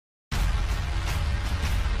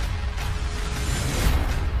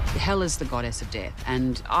Hela's the goddess of death,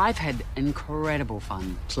 and I've had incredible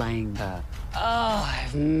fun playing her. Oh,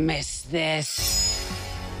 I've missed this.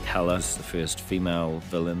 Hela's the first female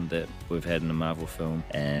villain that we've had in a Marvel film,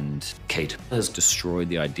 and Cate has destroyed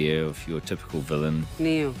the idea of your typical villain.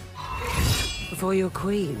 Kneel before your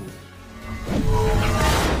queen.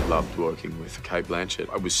 Loved working with Cate Blanchett.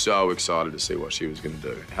 I was so excited to see what she was going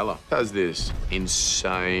to do. Hela has this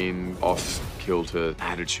insane, off-kilter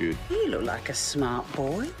attitude. You look like a smart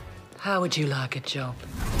boy. How would you like a job?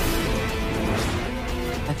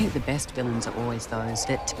 I think the best villains are always those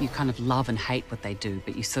that you kind of love and hate what they do,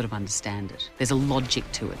 but you sort of understand it. There's a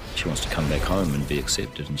logic to it. She wants to come back home and be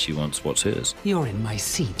accepted, and she wants what's hers. You're in my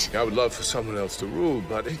seat. I would love for someone else to rule,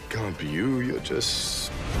 but it can't be you. You're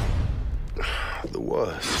just the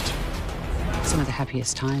worst. Some of the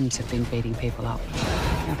happiest times have been beating people up.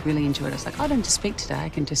 I've really enjoyed it. It's like, I don't have to speak today. I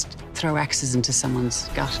can just throw axes into someone's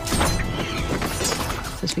gut.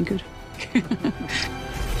 So it's been good.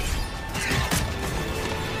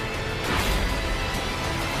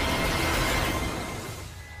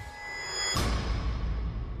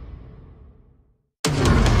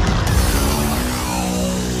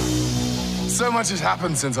 So much has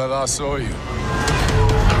happened since I last saw you.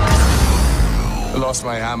 I lost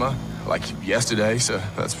my hammer, like yesterday, so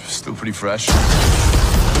that's still pretty fresh.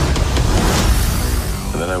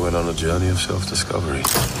 And then I went on a journey of self-discovery,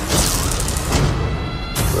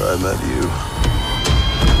 where I met you.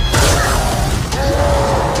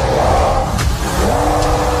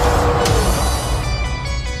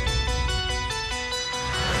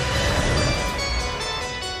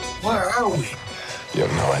 Where are we? You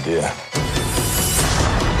have no idea.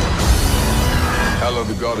 Hela,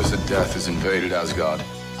 the goddess of death, has invaded Asgard.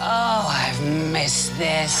 Oh, I've missed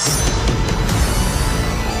this.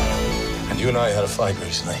 And you and I had a fight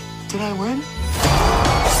recently. Did I win?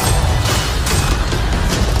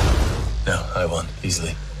 No, I won,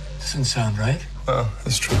 easily. Doesn't sound right. Well,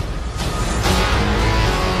 it's true.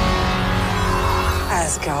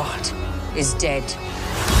 Asgard is dead.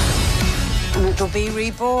 And it'll be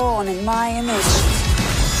reborn in my image.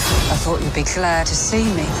 I thought you'd be glad to see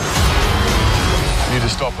me. I need to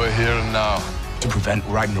stop her here and now to prevent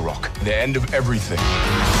Ragnarok, the end of everything.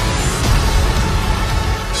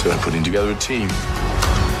 So I'm putting together a team.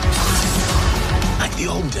 Like the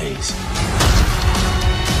old days.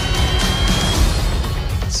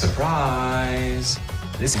 Surprise!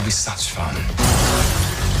 This will be such fun.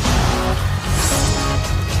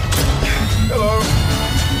 Hello.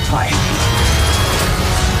 Hi.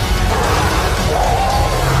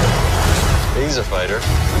 He's a fighter.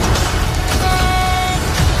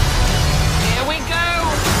 Here we go!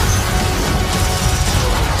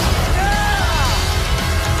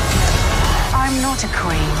 I'm not a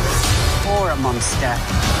queen or a monster.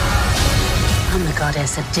 I'm the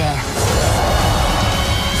goddess of death.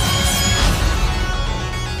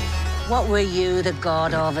 What were you the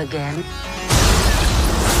god of again?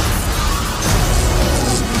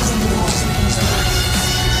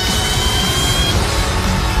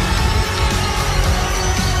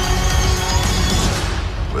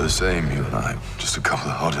 We're the same, you and I. Just a couple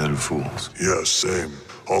of hot-headed fools. Yeah, same.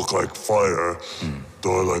 Hulk like fire,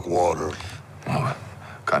 Thor like water. Well,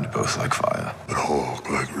 kind of both like fire. But Hulk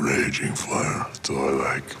like raging fire, Thor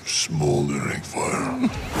like smoldering fire.